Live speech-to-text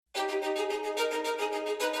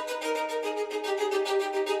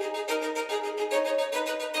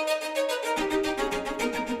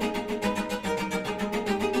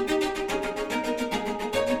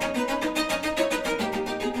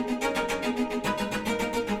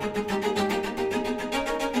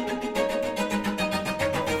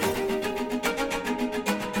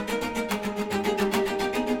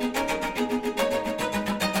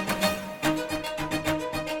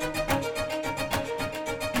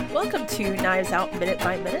Welcome to Knives Out Minute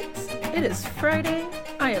by Minute. It is Friday.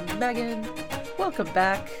 I am Megan. Welcome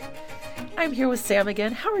back. I'm here with Sam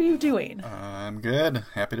again. How are you doing? I'm good.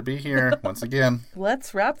 Happy to be here once again.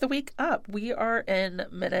 Let's wrap the week up. We are in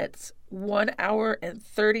minutes 1 hour and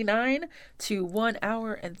 39 to 1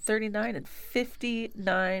 hour and 39 and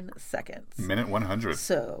 59 seconds. Minute 100.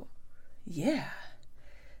 So, yeah.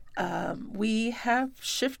 We have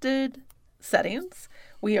shifted settings.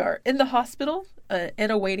 We are in the hospital,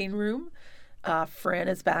 in a waiting room. Fran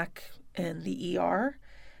is back in the ER.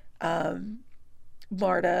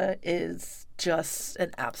 Marta is just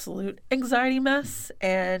an absolute anxiety mess.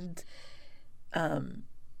 And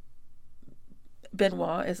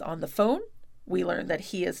Benoit is on the phone. We learn that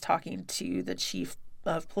he is talking to the chief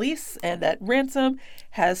of police and that Ransom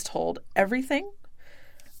has told everything.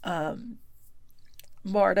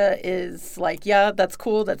 Marta is like, yeah, that's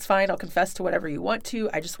cool. That's fine. I'll confess to whatever you want to.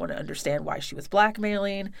 I just want to understand why she was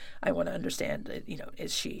blackmailing. I want to understand,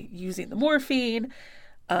 is she using the morphine?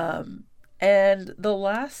 And the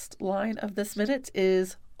last line of this minute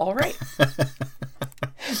is, all right.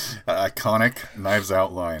 Iconic Knives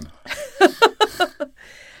Out line.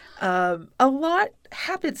 A lot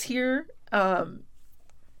happens here,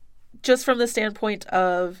 just from the standpoint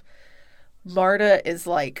of Marta is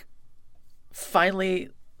like, finally,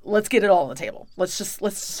 let's get it all on the table. Let's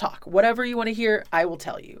just talk. Whatever you want to hear, I will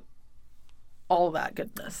tell you. All of that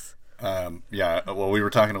goodness. Yeah. Well, we were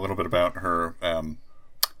talking a little bit about her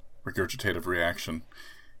regurgitative reaction,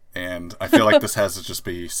 and I feel like this has to just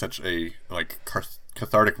be such a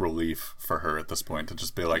cathartic relief for her at this point to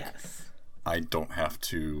just be like, yes. I don't have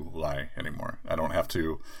to lie anymore. I don't have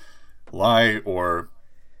to lie or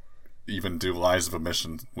even do lies of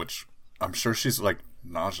omission, which I'm sure she's like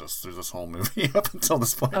nauseous through this whole movie up until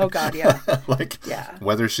this point. Oh God, yeah. Yeah.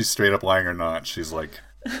 Whether she's straight up lying or not, she's like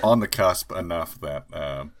on the cusp enough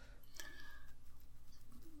that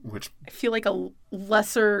which I feel like a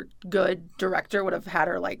lesser good director would have had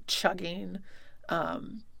her like chugging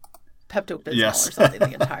Pepto-Bismol yes. or something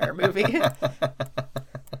the entire movie.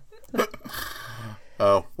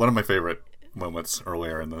 Oh, one of my favorite moments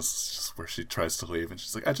earlier in this is just where she tries to leave and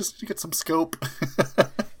she's like, I just need to get some scope.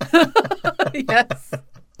 Yes.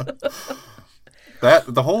 That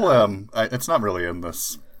the whole it's not really in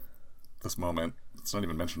this moment. It's not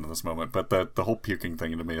even mentioned in this moment, but the whole puking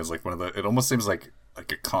thing to me is like it almost seems like a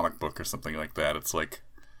comic book or something like that. It's like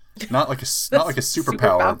not like a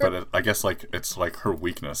superpower, but I guess like it's like her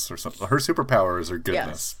weakness or something. Her superpower is her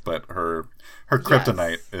goodness, yes. But her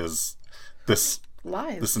kryptonite is this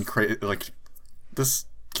lies. This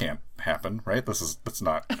can't happen, right? It's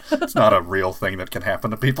not a real thing that can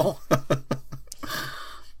happen to people.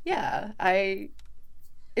 Yeah,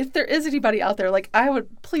 if there is anybody out there, like, I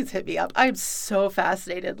would, please hit me up. I'm so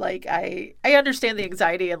fascinated. Like, I understand the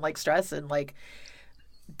anxiety and like stress and like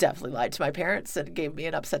definitely lied to my parents and gave me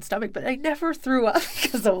an upset stomach, but I never threw up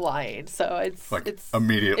because of lying. So it's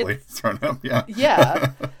immediately thrown up. Yeah.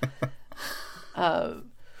 Yeah.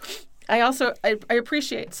 I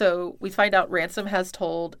appreciate, so we find out Ransom has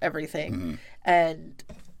told everything, mm-hmm. and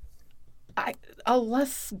a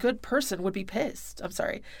less good person would be pissed. I'm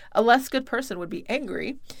sorry. A less good person would be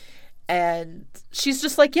angry, and she's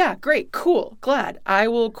just like, yeah, great, cool, glad. I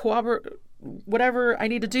will cooperate, whatever I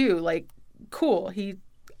need to do, like, cool,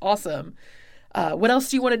 awesome. What else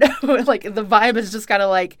do you want to know? Like, the vibe is just kind of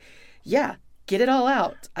like, yeah, get it all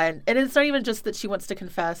out. And it's not even just that she wants to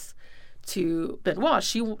confess to Benoit.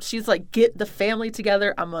 She's like, get the family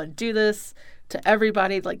together. I'm going to do this to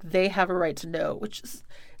everybody. Like, they have a right to know, which is,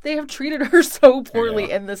 they have treated her so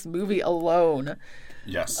poorly in this movie alone.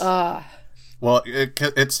 Yes. Well,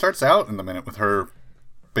 it starts out in the minute with her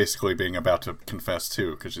basically being about to confess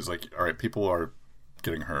too, because she's like, all right, people are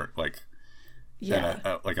getting hurt. Like,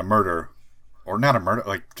 like a murder, or not a murder,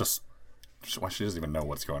 like just, well, she doesn't even know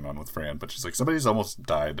what's going on with Fran, but she's like, somebody's almost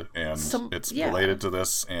died, and it's related to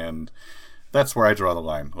this, and that's where I draw the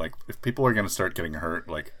line. Like, if people are going to start getting hurt,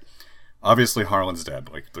 like, obviously Harlan's dead.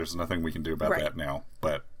 Like, there's nothing we can do about that now.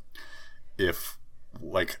 But if,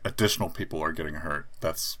 like, additional people are getting hurt,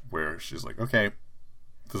 that's where she's like, okay,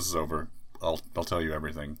 this is over. I'll tell you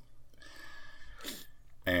everything.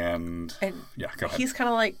 And yeah, go ahead. He's kind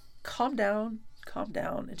of like, calm down, calm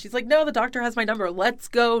down. And she's like, no, the doctor has my number. Let's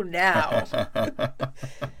go now.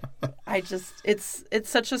 It's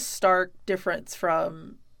such a stark difference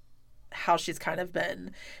from how she's kind of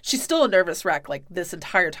been. She's still a nervous wreck. Like this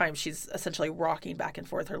entire time she's essentially rocking back and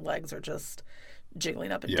forth. Her legs are just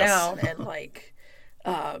jiggling up and down. And like,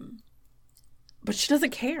 but she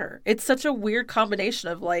doesn't care. It's such a weird combination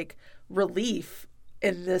of like relief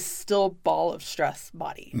in this still ball of stress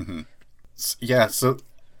body. Mm-hmm. Yeah. So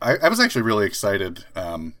I was actually really excited.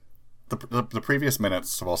 The previous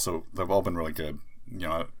minutes they've all been really good. You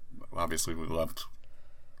know, obviously we loved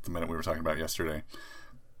the minute we were talking about yesterday,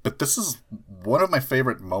 but this is one of my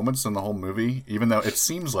favorite moments in the whole movie, even though it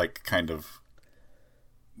seems like kind of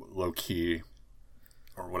low key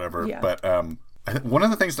or whatever. Yeah. But one of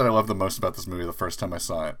the things that I love the most about this movie the first time I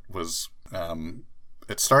saw it was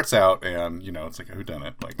it starts out and, you know, it's like a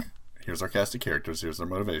whodunit. Like, here's our cast of characters, here's their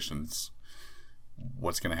motivations,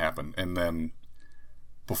 what's going to happen. And then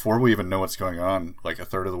before we even know what's going on, like a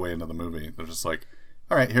third of the way into the movie, they're just like,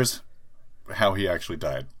 all right, here's how he actually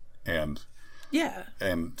died. And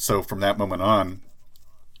so from that moment on,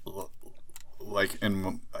 like,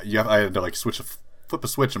 I had to like flip a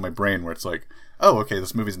switch in my brain where it's like, oh, okay,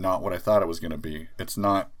 this movie's not what I thought it was going to be. It's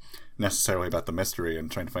not necessarily about the mystery and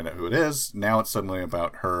trying to find out who it is. Now it's suddenly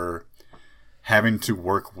about her having to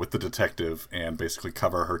work with the detective and basically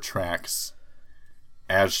cover her tracks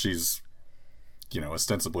as she's, you know,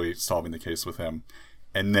 ostensibly solving the case with him.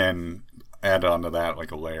 And then add on to that like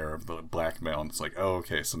a layer of the blackmail, and it's like, oh,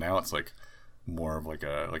 okay, so now it's like more of like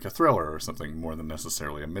a thriller or something more than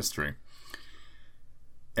necessarily a mystery.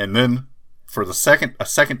 And then for a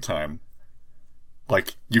second time,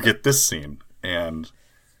 like, you get this scene, and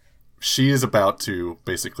she is about to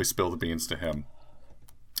basically spill the beans to him,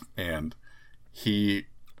 and he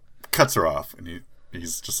cuts her off, and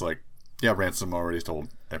he's just like, yeah, Ransom already told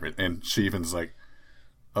everything. And she even's like,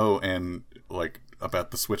 oh, and like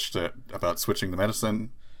about switching the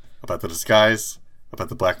medicine, about the disguise, about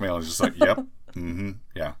the blackmail. And he's just like, yep, mm-hmm,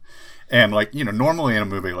 yeah. And like, you know, normally in a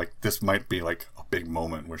movie like this might be like a big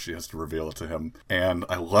moment where she has to reveal it to him. And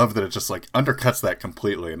I love that it just like undercuts that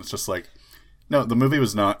completely. And it's just like, no, the movie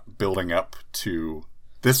was not building up to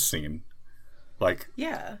this scene. Like,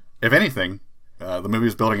 yeah, if anything, the movie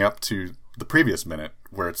was building up to the previous minute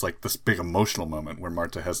where it's like this big emotional moment where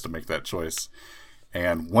Marta has to make that choice.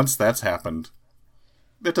 And once that's happened,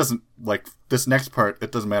 it doesn't, like, this next part,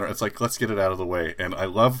 it doesn't matter. It's like, let's get it out of the way. And I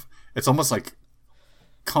love, it's almost like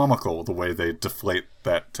comical the way they deflate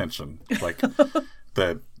that tension. Like,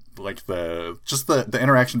 the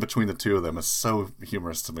interaction between the two of them is so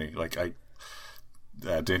humorous to me. Like,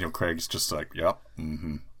 Daniel Craig's just like, yep,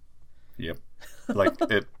 mm-hmm, yep. Like,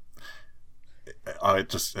 it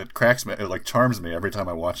cracks me, it like charms me every time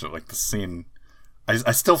I watch it. Like, the scene,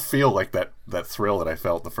 I still feel like that thrill that I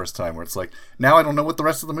felt the first time, where it's like, now I don't know what the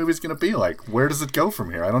rest of the movie's going to be like. Where does it go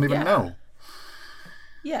from here? I don't even know.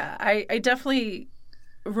 Yeah, I definitely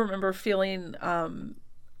remember feeling, I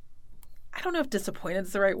don't know if disappointed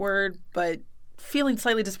is the right word, but feeling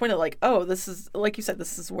slightly disappointed, like, oh, this is, like you said,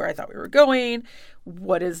 this is where I thought we were going.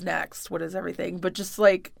 What is next? What is everything? But just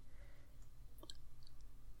like,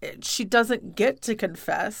 she doesn't get to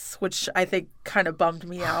confess, which I think kind of bummed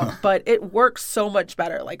me out, but it works so much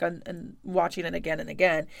better. Like, and watching it again and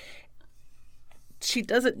again, she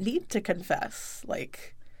doesn't need to confess.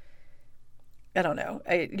 Like, I don't know.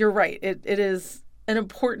 You're right. It is an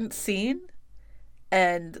important scene,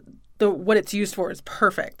 and what it's used for is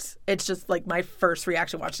perfect. It's just like my first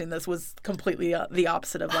reaction watching this was completely the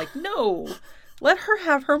opposite of like, no, let her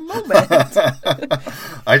have her moment.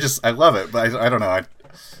 I love it, but I don't know.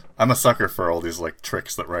 I'm a sucker for all these like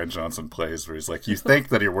tricks that Rian Johnson plays, where he's like, you think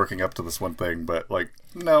that you're working up to this one thing, but like,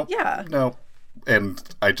 no, no. And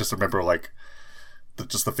I just remember like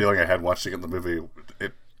just the feeling I had watching in the movie.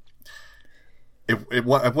 It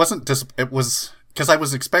wasn't it was because I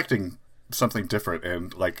was expecting something different,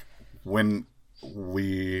 and like when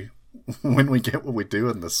we get what we do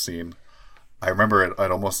in this scene, I remember it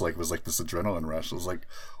almost like was like this adrenaline rush. It was like,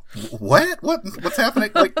 what's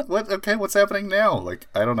happening? Like, what? Okay, what's happening now? Like,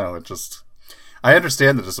 I don't know. It just, I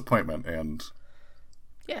understand the disappointment, and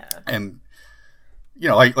you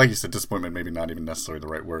know, like you said, disappointment maybe not even necessarily the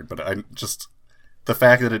right word, but I just, the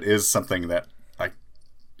fact that it is something that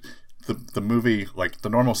the movie, like the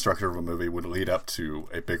normal structure of a movie would lead up to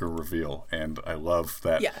a bigger reveal, and I love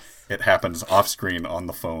that it happens off screen on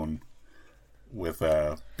the phone with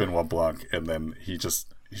Benoit Blanc, and then he just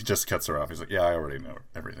cuts her off. He's like, yeah, I already know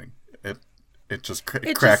everything. it just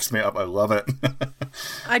cracks me up. I love it.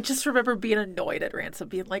 I just remember being annoyed at Ransom,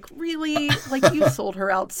 being like, really? Like, you sold her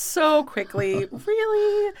out so quickly.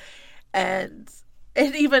 Really? And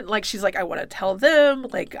even, like, she's like, I want to tell them.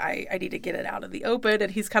 Like, I need to get it out in the open. And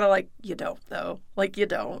he's kind of like, you don't, though. Like, you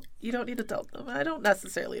don't. You don't need to tell them. I don't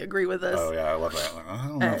necessarily agree with this. Oh, yeah, I love that. Like, I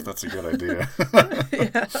don't know if that's a good idea.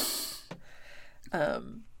 Yeah.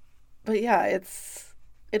 But, yeah,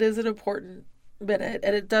 it is an important minute.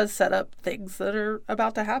 And it does set up things that are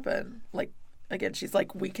about to happen. Like, again, she's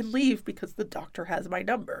like, we can leave because the doctor has my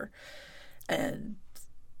number. And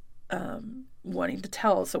wanting to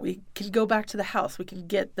tell so we can go back to the house. We can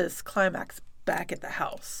get this climax back at the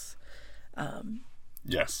house.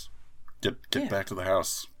 Yes. Get back to the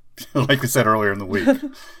house. Like we said earlier in the week.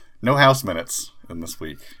 No house minutes in this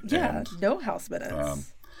week. Yeah, no house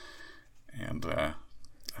minutes. And I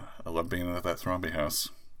love being at that Thrombey house.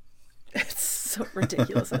 It's so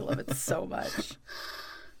ridiculous. I love it so much.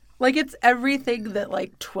 Like, it's everything that,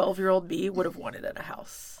 like, 12-year-old me would have wanted in a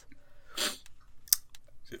house.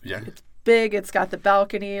 Yeah. It's big. It's got the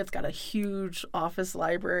balcony. It's got a huge office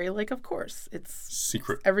library. Like, of course. It's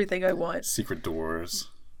everything I want. Secret doors.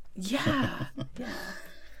 Yeah. Yeah.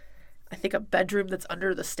 I think a bedroom that's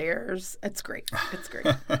under the stairs. It's great. It's great.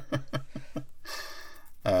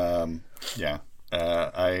 Yeah.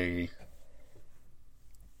 I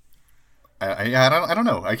don't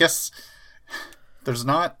know. I guess there's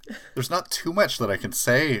not too much that I can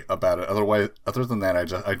say about it. Other than that,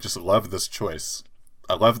 I just love this choice.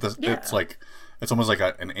 I love this. Yeah. It's almost like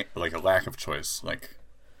a lack of choice. Like,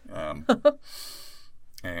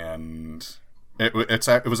 and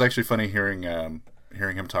it was actually funny hearing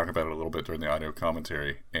him talk about it a little bit during the audio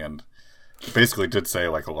commentary, and he basically did say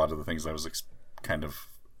like a lot of the things I was kind of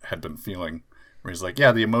had been feeling. Where he's like,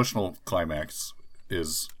 yeah, the emotional climax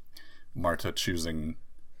is Marta choosing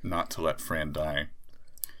not to let Fran die.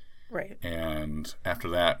 Right. And after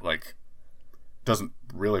that, like, doesn't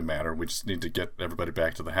really matter. We just need to get everybody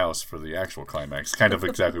back to the house for the actual climax. Kind of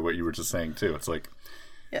exactly what you were just saying too. It's like,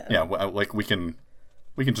 yeah, like we can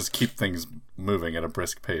just keep things moving at a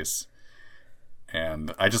brisk pace.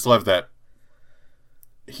 And I just love that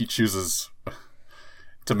he chooses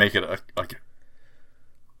to make it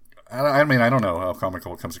I mean, I don't know how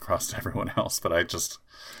comical it comes across to everyone else, but I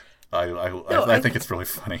think it's really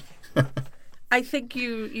funny. I think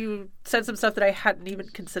you said some stuff that I hadn't even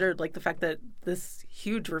considered, like the fact that this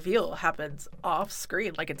huge reveal happens off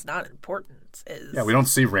screen, like it's not important. Yeah, we don't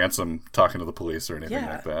see Ransom talking to the police or anything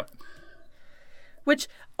like that. Which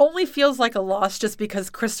only feels like a loss just because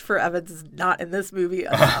Christopher Evans is not in this movie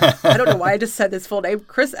enough. I don't know why I just said his full name.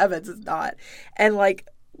 Chris Evans is not. And like,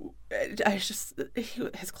 his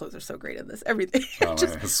clothes are so great in this. Everything.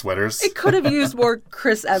 His sweaters. It could have used more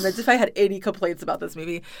Chris Evans if I had any complaints about this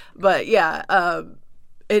movie. But yeah,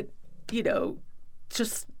 it,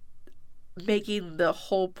 just making the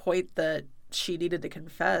whole point that she needed to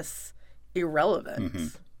confess irrelevant. Mm-hmm.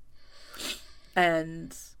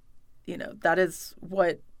 And, that is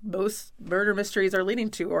what most murder mysteries are leading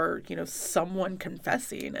to, or, someone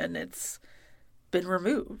confessing and it's been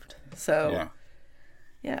removed. So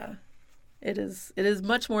yeah, it is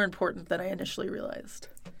much more important than I initially realized.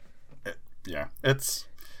 It's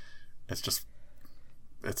just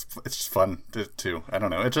fun too. I don't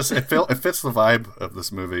know. It fits the vibe of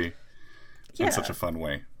this movie in such a fun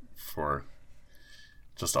way, for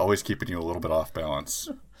just always keeping you a little bit off balance.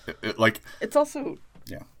 It's also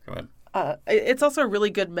go ahead. It's also a really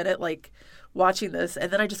good minute, like watching this,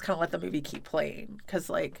 and then I just kind of let the movie keep playing, because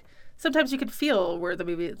like sometimes you can feel where the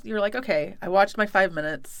movie, you're like, okay, I watched my 5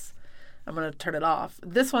 minutes, I'm gonna turn it off.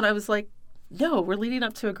 This one I was like, no, we're leading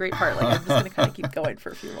up to a great part. Like, I'm just gonna kind of keep going for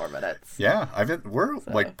a few more minutes. Yeah, we're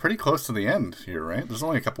like pretty close to the end here, right? There's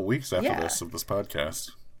only a couple weeks after this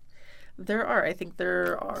podcast. I think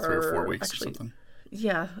there are 3 or 4 weeks or something.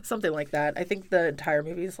 Yeah, something like that. I think the entire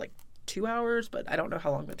movie is like 2 hours, but I don't know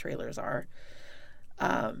how long the trailers are.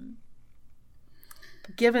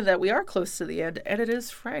 Given that we are close to the end and it is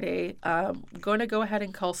Friday, I'm going to go ahead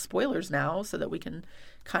and call spoilers now so that we can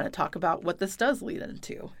kind of talk about what this does lead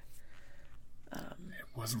into.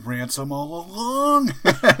 It was Ransom all along.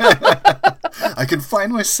 I can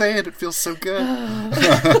finally say it. It feels so good.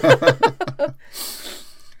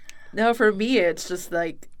 No, for me, it's just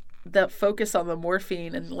like the focus on the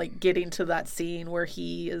morphine and like getting to that scene where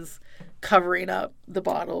he is covering up the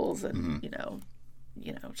bottles and,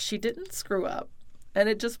 she didn't screw up. And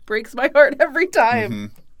it just breaks my heart every time. Mm-hmm.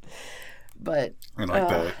 But and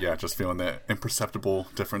like just feeling the imperceptible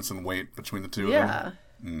difference in weight between the two of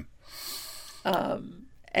them.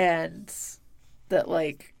 And that,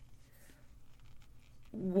 like,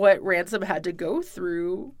 what Ransom had to go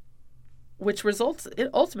through, which results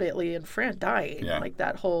ultimately in Fran dying. Yeah. Like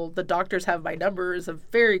that whole "the doctors have my number" is a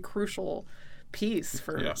very crucial piece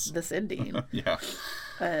for this ending. Yeah.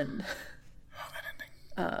 And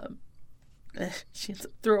that ending. She's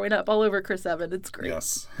throwing up all over Chris Evans. It's great.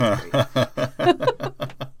 Yes.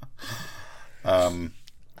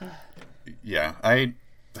 Yeah,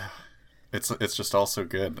 it's just all so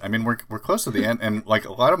good. I mean, we're close to the end, and like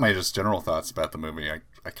a lot of my just general thoughts about the movie,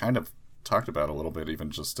 I kind of talked about a little bit, even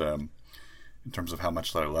just in terms of how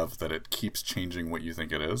much that I love that it keeps changing what you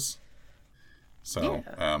think it is. So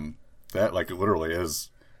that like it literally is.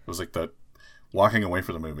 It was like the walking away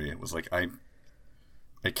from the movie. It was like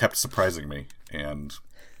it kept surprising me, and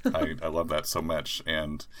I love that so much.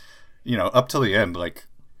 And you know, up till the end, like.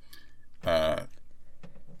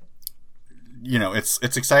 You know, it's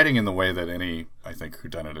exciting in the way that any, I think,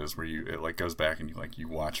 whodunit is, where it like goes back and you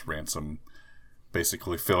watch Ransom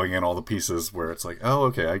basically filling in all the pieces where it's like, oh,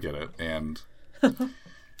 okay, I get it. And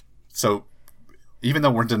so even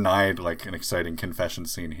though we're denied like an exciting confession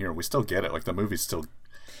scene here, we still get it. Like the movie still,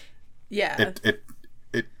 it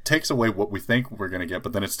takes away what we think we're gonna get,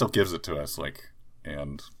 but then it still gives it to us. Like,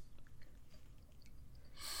 and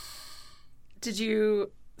did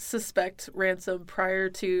you suspect Ransom prior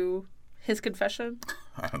to his confession?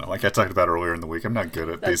 I don't know. Like I talked about earlier in the week, I'm not good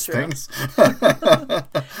at these things. I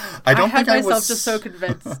had myself just so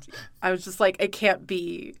convinced. I was just like, it can't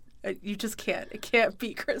be. You just can't. It can't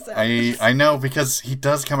be Chris Evans. I know, because he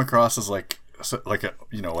does come across as like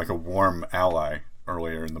a warm ally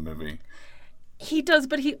earlier in the movie. He does,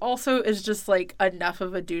 but he also is just like enough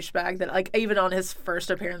of a douchebag that like even on his first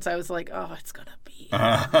appearance, I was like, oh, it's gonna be.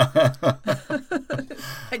 I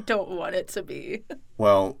don't want it to be.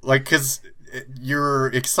 Well, like, because you're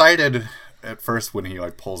excited at first when he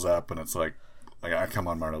like pulls up and it's like, come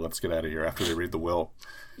on, Marta, let's get out of here after they read the will.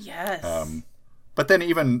 Yes. But then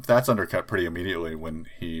even that's undercut pretty immediately when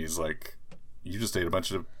he's like, you just ate a bunch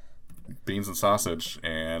of beans and sausage,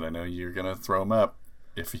 and I know you're gonna throw them up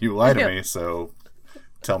if you lie to me, so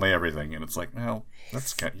tell me everything. And it's like, well,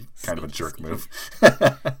 that's kind of a jerk move.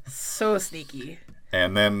 So sneaky.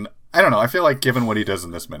 And then, I don't know, I feel like given what he does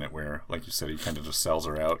in this minute, where, like you said, he kind of just sells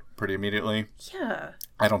her out pretty immediately. Yeah.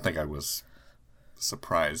 I don't think I was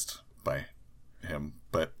surprised by him,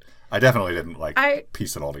 but I definitely didn't,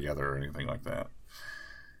 piece it all together or anything like that.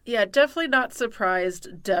 Yeah, definitely not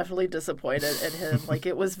surprised, definitely disappointed in him. Like,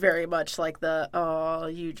 it was very much like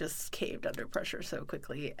you just caved under pressure so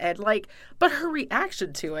quickly. And, but her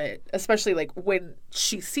reaction to it, especially, when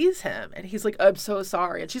she sees him and he's like, I'm so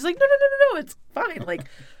sorry. And she's like, no, it's fine. Like,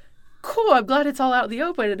 cool, I'm glad it's all out in the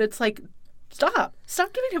open. And it's like, stop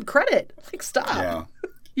giving him credit. Like, stop. Yeah.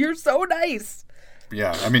 You're so nice.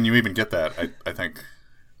 Yeah, I mean, you even get that, I think,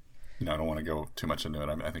 I don't want to go too much into it.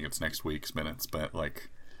 I think it's next week's minutes, but,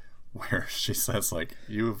 where she says,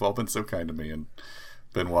 you have all been so kind to me, and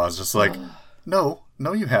Benoit's just like, no,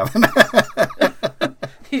 you haven't.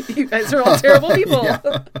 You guys are all terrible people. Yeah.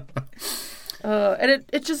 And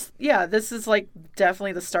it just, this is,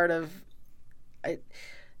 definitely the start of, I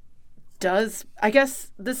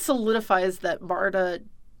guess this solidifies that Marta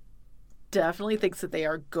definitely thinks that they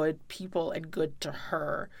are good people and good to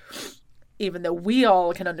her, even though we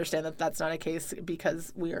all can understand that that's not a case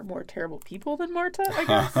because we are more terrible people than Marta, I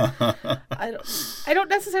guess. I don't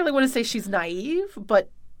necessarily want to say she's naive, but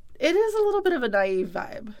it is a little bit of a naive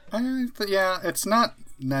vibe. Yeah, it's not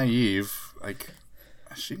naive.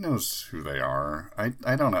 She knows who they are.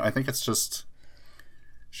 I don't know. I think it's just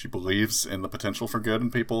she believes in the potential for good in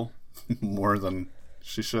people more than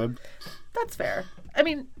she should. That's fair. I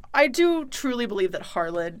mean, I do truly believe that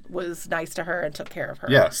Harlan was nice to her and took care of her.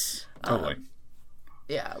 Yes, totally.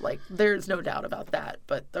 Yeah, there's no doubt about that.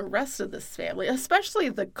 But the rest of this family, especially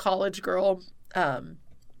the college girl,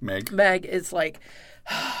 Meg is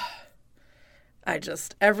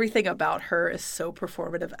everything about her is so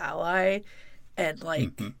performative ally. And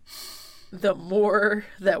the more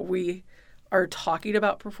that we are talking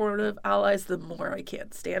about performative allies, the more I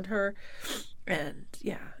can't stand her. And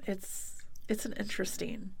yeah, it's an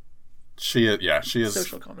interesting she is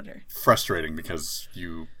social commentary. Frustrating because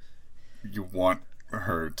you want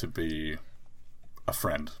her to be a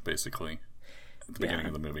friend, basically, at the beginning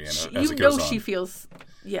of the movie, and as it goes on. She feels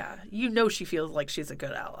like she's a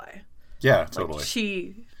good ally. Yeah, totally.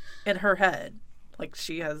 She, in her head,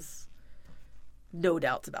 she has no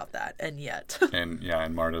doubts about that, and yet.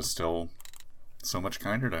 and Marta's still so much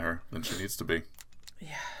kinder to her than she needs to be.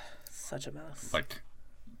 Yeah, such a mess.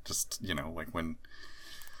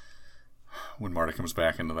 When Marta comes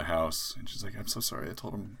back into the house and she's like, I'm so sorry I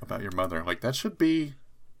told him about your mother. That should be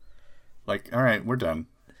like, all right, we're done.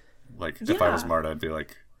 Like, if I was Marta, I'd be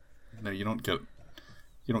like, no, you don't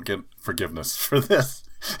get forgiveness for this.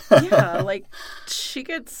 Yeah, like, she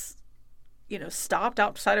gets, stopped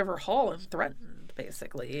outside of her hall and threatened,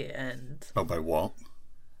 basically, and... Oh, by Walt?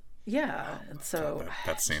 Yeah, and so...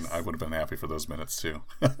 that scene, I would have been happy for those minutes, too.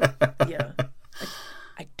 Yeah.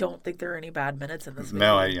 I don't think there are any bad minutes in this movie.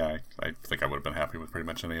 No, I think I would have been happy with pretty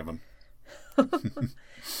much any of them.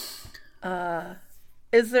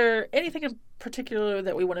 Is there anything in particular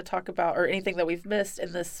that we want to talk about, or anything that we've missed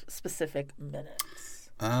in this specific minutes?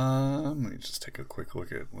 Let me just take a quick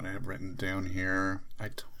look at what I have written down here. I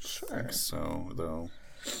don't think so, though.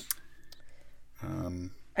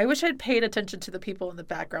 I wish I'd paid attention to the people in the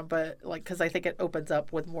background, but because I think it opens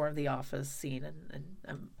up with more of the office scene, and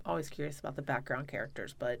I'm always curious about the background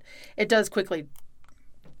characters, but it does quickly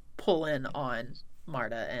pull in on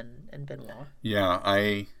Marta and Benoit. Yeah,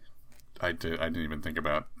 I didn't even think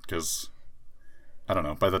about, because I don't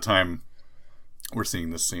know, by the time we're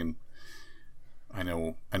seeing this scene, I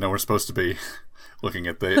know we're supposed to be looking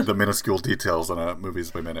at the minuscule details on a movies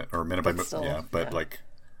by minute or minute by minute. But like,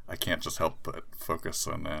 I can't just help but focus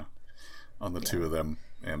on the two of them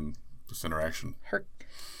and this interaction.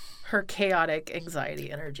 Her chaotic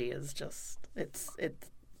anxiety energy is just it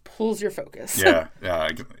pulls your focus. Yeah.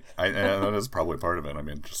 I that is probably part of it. I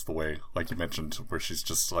mean, just the way, like you mentioned, where she's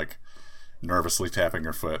just like nervously tapping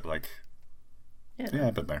her foot, like, yeah,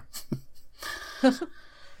 I've been there.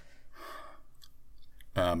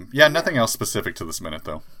 Nothing else specific to this minute,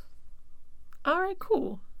 though. All right,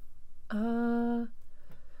 cool. All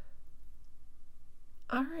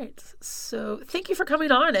right. So thank you for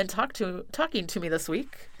coming on and talking to me this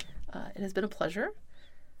week. It has been a pleasure.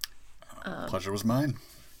 Pleasure was mine.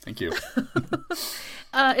 Thank you.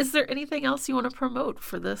 Is there anything else you want to promote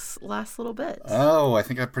for this last little bit? Oh, I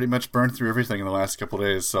think I pretty much burned through everything in the last couple of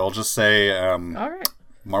days. So I'll just say, all right.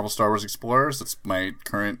 Marvel Star Wars Explorers. It's my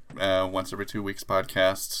current once every 2 weeks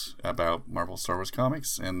podcast about Marvel Star Wars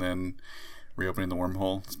comics, and then Reopening the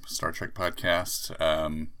Wormhole, Star Trek podcast.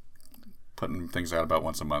 Putting things out about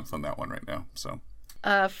once a month on that one right now. So.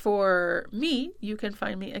 For me, you can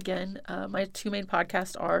find me again. My two main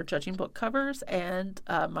podcasts are Judging Book Covers and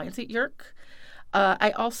Mindset Yerk.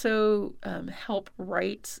 I also help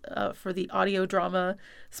write for the audio drama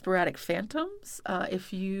Sporadic Phantoms.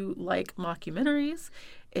 If you like mockumentaries,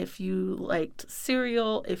 if you liked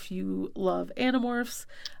Serial, if you love Animorphs,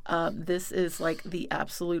 this is like the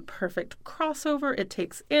absolute perfect crossover. It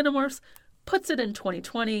takes Animorphs, puts it in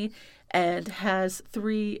 2020, and has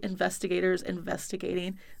 3 investigators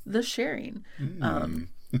investigating the sharing. And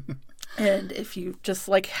if you just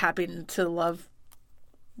happen to love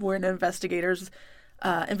when investigators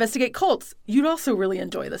investigate cults, you'd also really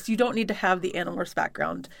enjoy this. You don't need to have the Animorphs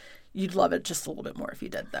background. You'd love it just a little bit more if you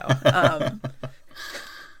did, though.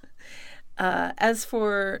 As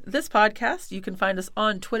for this podcast, you can find us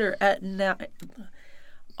on Twitter at Knives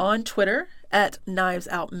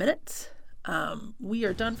Out Minute. We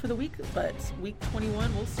are done for the week, but week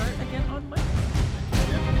 21 will start again on Monday.